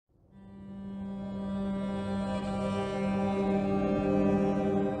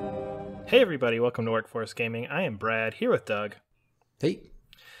Hey everybody, welcome to Workforce Gaming. I am Brad, here with Doug. Hey.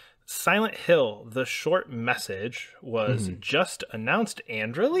 Silent Hill, the short message, was just announced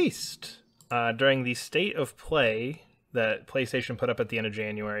and released during the State of Play that PlayStation put up at the end of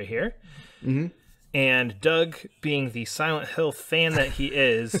January here. And Doug, being the Silent Hill fan that he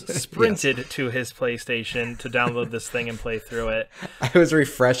is, sprinted to his PlayStation to download this thing and play through it. I was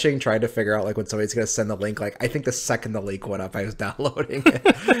refreshing, trying to figure out like when somebody's going to send the link. Like, I think the second the link went up, I was downloading it.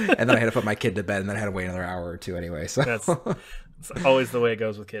 And then I had to put my kid to bed, and then I had to wait another hour or two anyway. So that's always the way it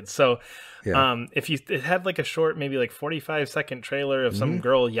goes with kids. So if it had like a short, maybe like 45-second trailer of some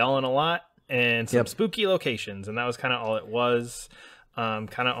girl yelling a lot and some spooky locations, and that was kind of all it was.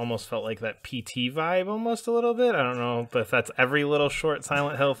 Kind of almost felt like that PT vibe almost a little bit. I don't know if that's every little short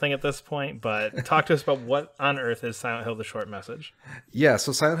Silent Hill thing at this point, but talk to us about what on earth is Silent Hill the short message. Yeah,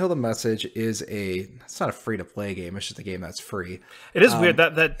 so Silent Hill the message is it's not a free-to-play game, it's just a game that's free. It is weird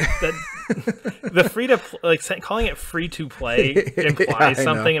that the calling it free to play implies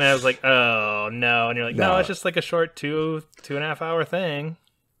something, and I was like, oh no, and you're like, no, it's just like a short 2.5 hour thing.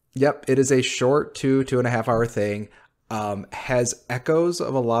 Yep, it is a short 2.5 hour thing. Has echoes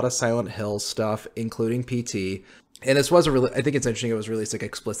of a lot of Silent Hill stuff, including PT. And this was I think it's interesting. It was released like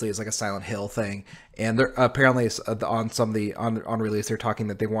explicitly as like a Silent Hill thing. And they're apparently on release, they're talking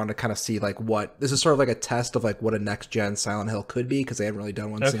that they want to kind of see like this is sort of like a test of like what a next gen Silent Hill could be, because they haven't really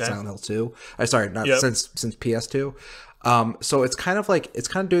done one since Silent Hill 2. Since PS2. So it's kind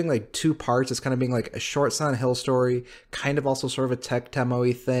of doing like two parts. It's kind of being like a short Silent Hill story, kind of also sort of a tech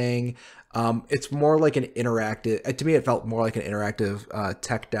demo-y thing. It's more like an interactive, to me it felt more like an interactive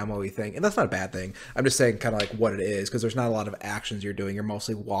tech demo-y thing, and that's not a bad thing. I'm just saying kind of like what it is, because there's not a lot of actions you're doing. You're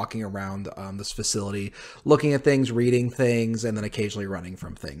mostly walking around this facility, looking at things, reading things, and then occasionally running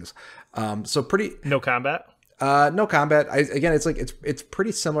from things. So pretty... No combat? No combat. It's like it's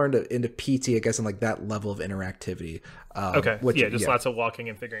pretty similar into PT, I guess, in like that level of interactivity. Lots of walking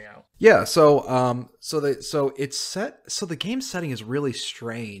and figuring out. Yeah. So it's set. So the game setting is really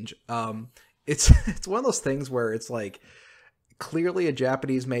strange. It's one of those things where it's like clearly a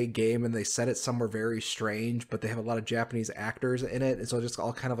Japanese made game, and they set it somewhere very strange, but they have a lot of Japanese actors in it, and so it just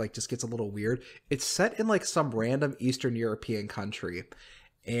all kind of like just gets a little weird. It's set in like some random Eastern European country,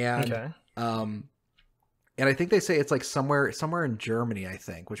 and and I think they say it's like somewhere in Germany, I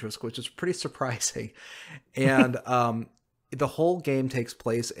think, which is pretty surprising. And the whole game takes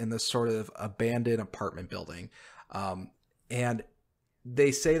place in this sort of abandoned apartment building. And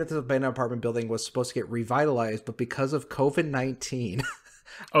they say that this abandoned apartment building was supposed to get revitalized, but because of COVID-19...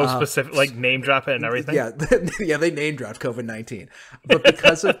 specific, like name drop it and everything? Yeah, they name dropped COVID-19. But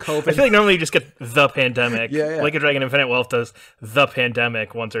because of COVID... I feel like normally you just get the pandemic. Yeah. Like a Dragon Infinite Wealth does the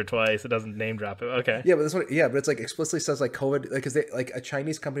pandemic once or twice. It doesn't name drop it. Okay. Yeah, but but it's like explicitly says like COVID, because like a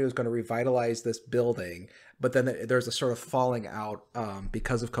Chinese company was going to revitalize this building, but then there's a sort of falling out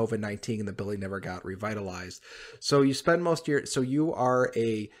because of COVID-19, and the building never got revitalized. So you spend you are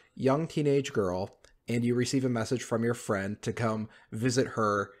a young teenage girl, and you receive a message from your friend to come visit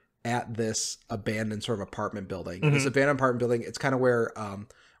her at this abandoned sort of apartment building. This abandoned apartment building, it's kind of where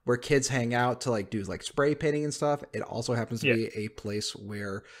kids hang out to like do like spray painting and stuff. It also happens to be a place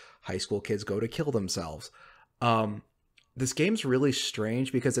where high school kids go to kill themselves. This game's really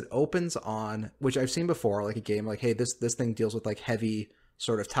strange because it opens on, which I've seen before, like a game like, hey, this thing deals with like heavy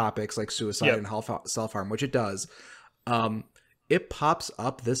sort of topics like suicide and self-harm, which it does. It pops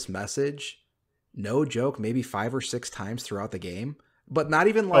up this message, no joke, maybe 5 or 6 times throughout the game, but not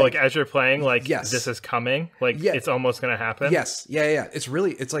even like as you're playing, like this is coming, like it's almost gonna happen. Yes, yeah. It's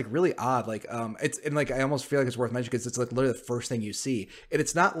like really odd. Like it's, and like I almost feel like it's worth mentioning because it's like literally the first thing you see, and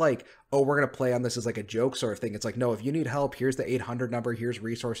it's not like, oh, we're gonna play on this as like a joke sort of thing. It's like, no, if you need help, here's the 800 number, here's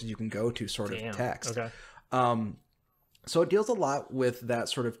resources you can go to, sort of text. Okay. So it deals a lot with that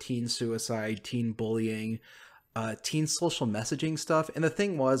sort of teen suicide, teen bullying, teen social messaging stuff. And the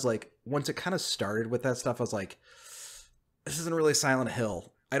thing was, like, once it kind of started with that stuff, I was like, this isn't really Silent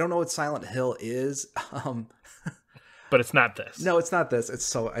Hill. I don't know what Silent Hill is. But it's not this. No, it's not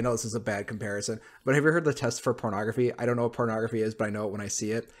this. I know this is a bad comparison, but have you heard the test for pornography? I don't know what pornography is, but I know it when I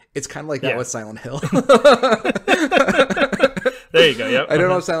see it. It's kind of like that with Silent Hill. There you go. Yep. I don't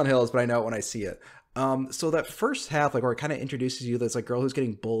know what Silent Hill is, but I know it when I see it. So that first half, like, where it kind of introduces you, this like girl who's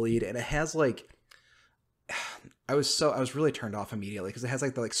getting bullied, and it has like, I was really turned off immediately because it has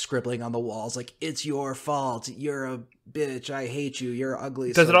like the like scribbling on the walls, like it's your fault, you're a bitch, I hate you, you're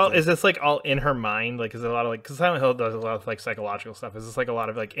ugly. Does it all? Is this like all in her mind? Like, is it a lot of like? Because Silent Hill does a lot of like psychological stuff. Is this like a lot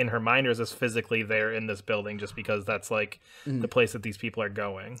of like in her mind, or is this physically there in this building just because that's like the place that these people are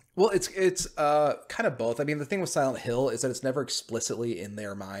going? Well, it's kind of both. I mean, the thing with Silent Hill is that it's never explicitly in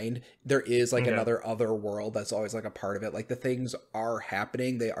their mind. There is like another other world that's always like a part of it. Like the things are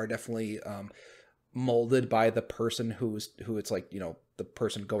happening. They are definitely molded by the person who it's like, you know, the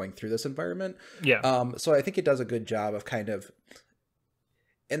person going through this environment. Yeah. So I think it does a good job of kind of,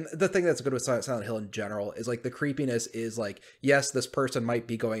 and the thing that's good with Silent Hill in general is like the creepiness is like, yes, this person might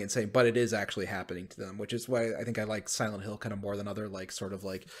be going insane, but it is actually happening to them, which is why I think I like Silent Hill kind of more than other like sort of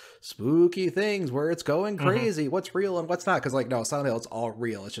like spooky things where it's going crazy, what's real and what's not. Because like, no, Silent Hill, it's all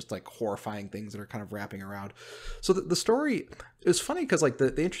real. It's just like horrifying things that are kind of wrapping around. So the story is funny because like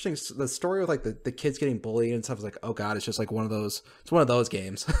the story with like the kids getting bullied and stuff is like, oh God, it's just like one of those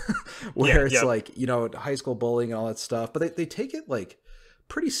games where it's like, you know, high school bullying and all that stuff. But they take it like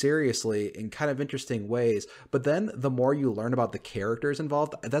pretty seriously in kind of interesting ways. But then the more you learn about the characters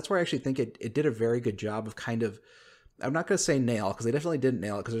involved, that's where I actually think it did a very good job of kind of, I'm not going to say nail, because they definitely didn't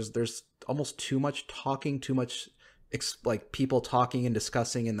nail it, because there's almost too much talking, too much like people talking and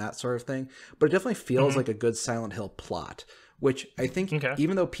discussing and that sort of thing. But it definitely feels like a good Silent Hill plot, which I think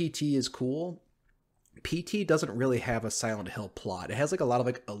even though PT is cool, PT doesn't really have a Silent Hill plot. It has like a lot of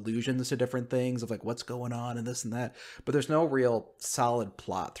like allusions to different things of like what's going on and this and that, but there's no real solid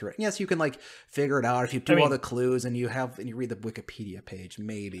plot through it. And yes, you can like figure it out if you do all the clues and you read the Wikipedia page,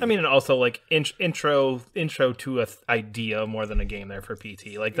 maybe. I mean, and also like intro to a idea more than a game there for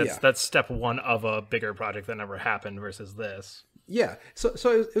PT. Like that's step one of a bigger project that never happened versus this. Yeah, so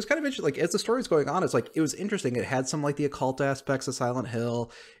it was kind of interesting. Like as the story's going on, it's like it was interesting. It had some like the occult aspects of Silent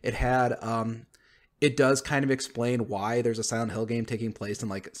Hill. It had it does kind of explain why there's a Silent Hill game taking place in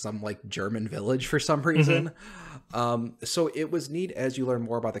like some like German village for some reason. So it was neat as you learn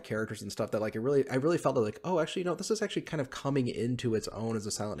more about the characters and stuff that like I really felt that like, oh, actually, you know, this is actually kind of coming into its own as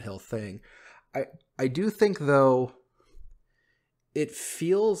a Silent Hill thing. I do think though, it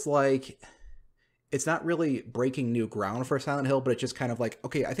feels like it's not really breaking new ground for Silent Hill, but it's just kind of like,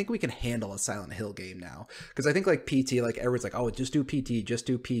 okay, I think we can handle a Silent Hill game now. Because I think like PT, like everyone's like, oh, just do PT, just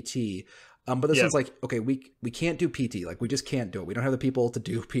do PT. But this is like, okay, we can't do PT. Like we just can't do it. We don't have the people to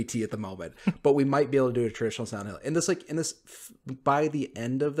do PT at the moment, but we might be able to do a traditional Silent Hill. And this by the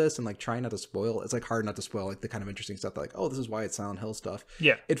end of this, and like trying not to spoil, it's like hard not to spoil like the kind of interesting stuff that like, oh, this is why it's Silent Hill stuff.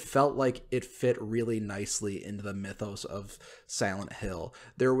 Yeah. It felt like it fit really nicely into the mythos of Silent Hill.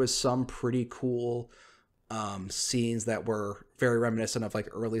 There was some pretty cool scenes that were very reminiscent of like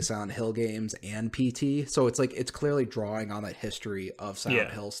early Silent Hill games and PT. So it's like it's clearly drawing on that history of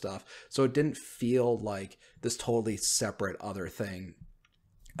Silent Hill stuff. So it didn't feel like this totally separate other thing.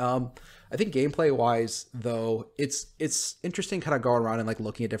 I think gameplay wise though, it's interesting kind of going around and like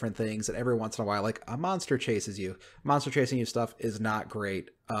looking at different things, and every once in a while like a monster chases you. Monster chasing you stuff is not great.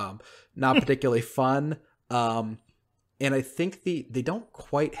 Not particularly fun. And I think they don't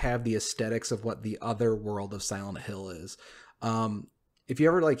quite have the aesthetics of what the other world of Silent Hill is. If you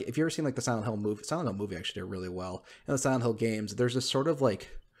ever seen like the Silent Hill movie actually did really well. In the Silent Hill games, there's this sort of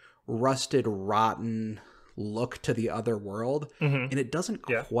like rusted, rotten look to the other world, and it doesn't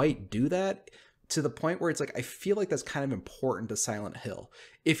quite do that to the point where it's like I feel like that's kind of important to Silent Hill.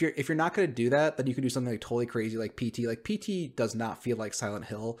 If you're not going to do that, then you can do something like totally crazy like PT. Like PT does not feel like Silent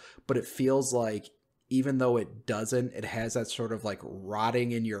Hill, but it feels like, even though it doesn't, it has that sort of like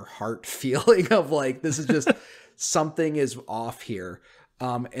rotting in your heart feeling of like, this is just something is off here.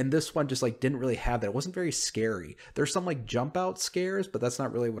 And this one just like didn't really have that. It wasn't very scary. There's some like jump out scares, but that's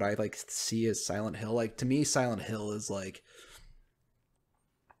not really what I like see as Silent Hill. Like to me, Silent Hill is like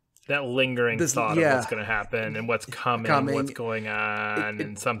that lingering thought of what's going to happen and what's coming, what's going on,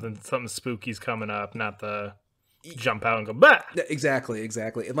 and something spooky's coming up, not the jump out and go bah. Exactly.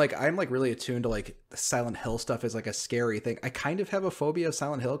 And like I'm like really attuned to like the Silent Hill stuff is like a scary thing. I kind of have a phobia of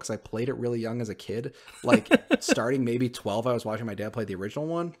Silent Hill because I played it really young as a kid. Like starting maybe 12, I was watching my dad play the original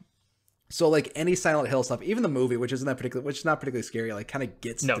one. So like any Silent Hill stuff, even the movie, which is not particularly scary, like kind of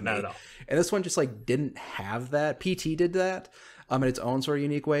gets to me. Not at all. And this one just like didn't have that. PT did that in its own sort of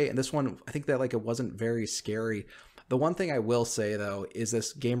unique way. And this one, I think that like it wasn't very scary. The one thing I will say, though, is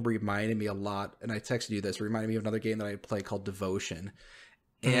this game reminded me a lot, and I texted you this, it reminded me of another game that I played called Devotion.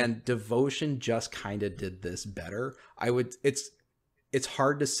 And Devotion just kind of did this better. It's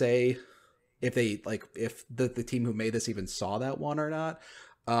hard to say if the team who made this even saw that one or not.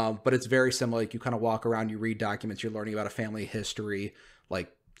 But it's very similar. Like you kind of walk around, you read documents, you're learning about a family history, like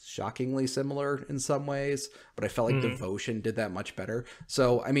shockingly similar in some ways, but I felt like Devotion did that much better.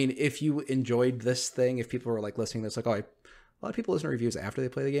 So, I mean, if you enjoyed this thing, if people were like listening to this, like, oh, a lot of people listen to reviews after they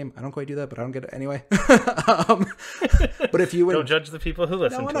play the game. I don't quite do that, but I don't get it anyway. But if you don't judge the people who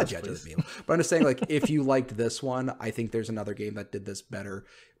listen. No, I'm not judging the people. But I'm just saying, like, if you liked this one, I think there's another game that did this better,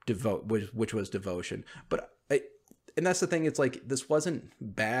 which was Devotion. But and that's the thing. It's like this wasn't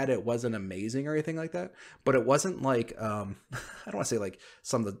bad. It wasn't amazing or anything like that. But it wasn't like I don't want to say like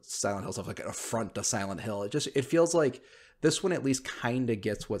some of the Silent Hill stuff like an affront to Silent Hill. It feels like this one at least kind of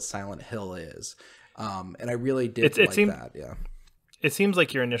gets what Silent Hill is. And I really did like that. Yeah. It seems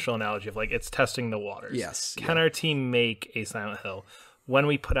like your initial analogy of like it's testing the waters. Yes. Can our team make a Silent Hill? When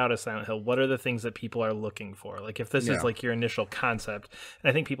we put out a Silent Hill, what are the things that people are looking for? Like if this is like your initial concept, and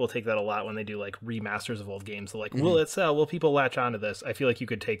I think people take that a lot when they do like remasters of old games. They're like, will it sell? Will people latch onto this? I feel like you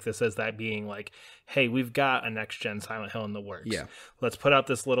could take this as that being like, hey, we've got a next gen Silent Hill in the works. Yeah. Let's put out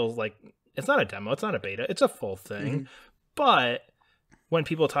this little like, it's not a demo, it's not a beta, it's a full thing. But when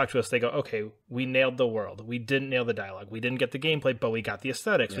people talk to us, they go, okay, we nailed the world. We didn't nail the dialogue. We didn't get the gameplay, but we got the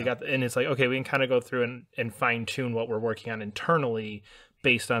aesthetics. We got, and it's like, okay, we can kind of go through and fine tune what we're working on internally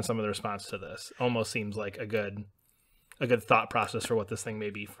based on some of the response to this. Almost seems like a good thought process for what this thing may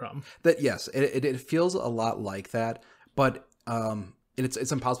be from. That yes, it feels a lot like that, but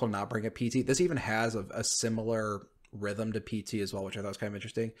it's impossible to not bring up PT. This even has a similar rhythm to PT as well, which I thought was kind of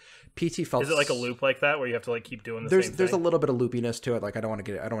interesting. PT felt, is it like a loop like that where you have to like keep doing the same thing? There's a little bit of loopiness to it. Like I don't want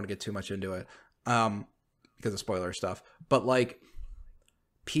to get too much into it because of spoiler stuff, but like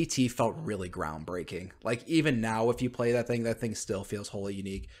PT felt really groundbreaking. Like even now, if you play that thing still feels wholly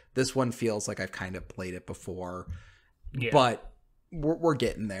unique. This one feels like I've kind of played it before, but we're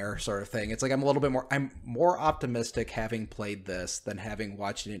getting there, sort of thing. It's like I'm more optimistic having played this than having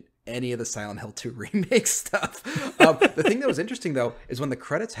watched any of the Silent Hill 2 remake stuff. The thing that was interesting though is when the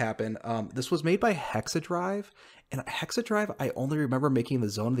credits happen. This was made by Hexadrive, and Hexadrive I only remember making the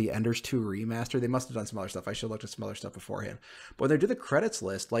Zone of the Enders 2 remaster. They must have done some other stuff. I should have looked at some other stuff beforehand. But when they did the credits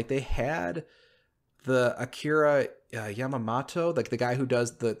list, like they had the Akira Yamamoto, like the guy who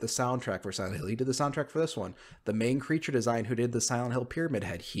does the soundtrack for Silent Hill. He did the soundtrack for this one. The main creature design who did the Silent Hill Pyramid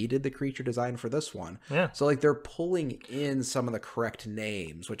Head, he did the creature design for this one. Yeah. So like they're pulling in some of the correct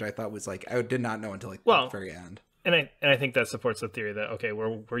names, which I thought was like, I did not know until like the very end. And I think that supports the theory that, okay,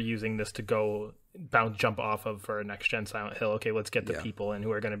 we're using this to jump off of for a next gen Silent Hill. Okay, let's get the people in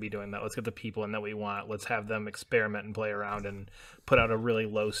who are going to be doing that. Let's get the people in that we want. Let's have them experiment and play around and put out a really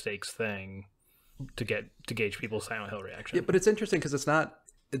low stakes thing to gauge people's Silent Hill reaction. Yeah, but it's interesting because it's not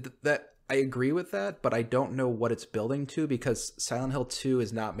that I agree with that, but I don't know what it's building to because Silent Hill 2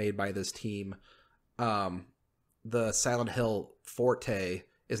 is not made by this team. The Silent Hill Forte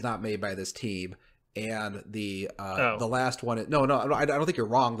is not made by this team, and the last one. No, I don't think you're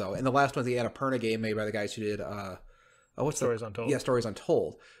wrong though. And the last one's the Annapurna game made by the guys who did Stories Untold. Yeah, Stories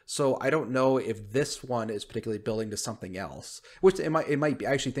Untold. So I don't know if this one is particularly building to something else, which it might be.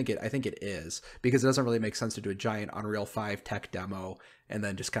 I think it is, because it doesn't really make sense to do a giant Unreal 5 tech demo and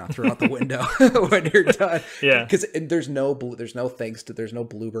then just kind of throw it out the window when you're done. Yeah, because there's no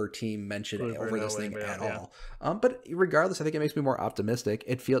Bloober team mentioned over this thing at all. But regardless, I think it makes me more optimistic.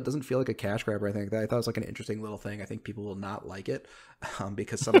 It doesn't feel like a cash grab or anything like that. I thought it was like an interesting little thing. I think people will not like it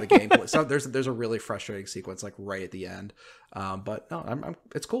because some of the gameplay. There's a really frustrating sequence like right at the end. But no,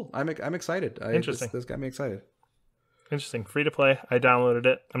 it's cool. I'm excited. Interesting. This got me excited. Interesting. Free to play. I downloaded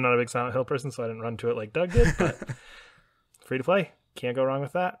it. I'm not a big Silent Hill person, so I didn't run to it like Doug did. But free to play. Can't go wrong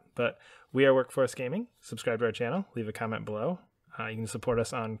with that. But we are Workforce Gaming. Subscribe to our channel. Leave a comment below. You can support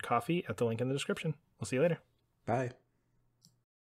us on Ko-fi at the link in the description. We'll see you later. Bye.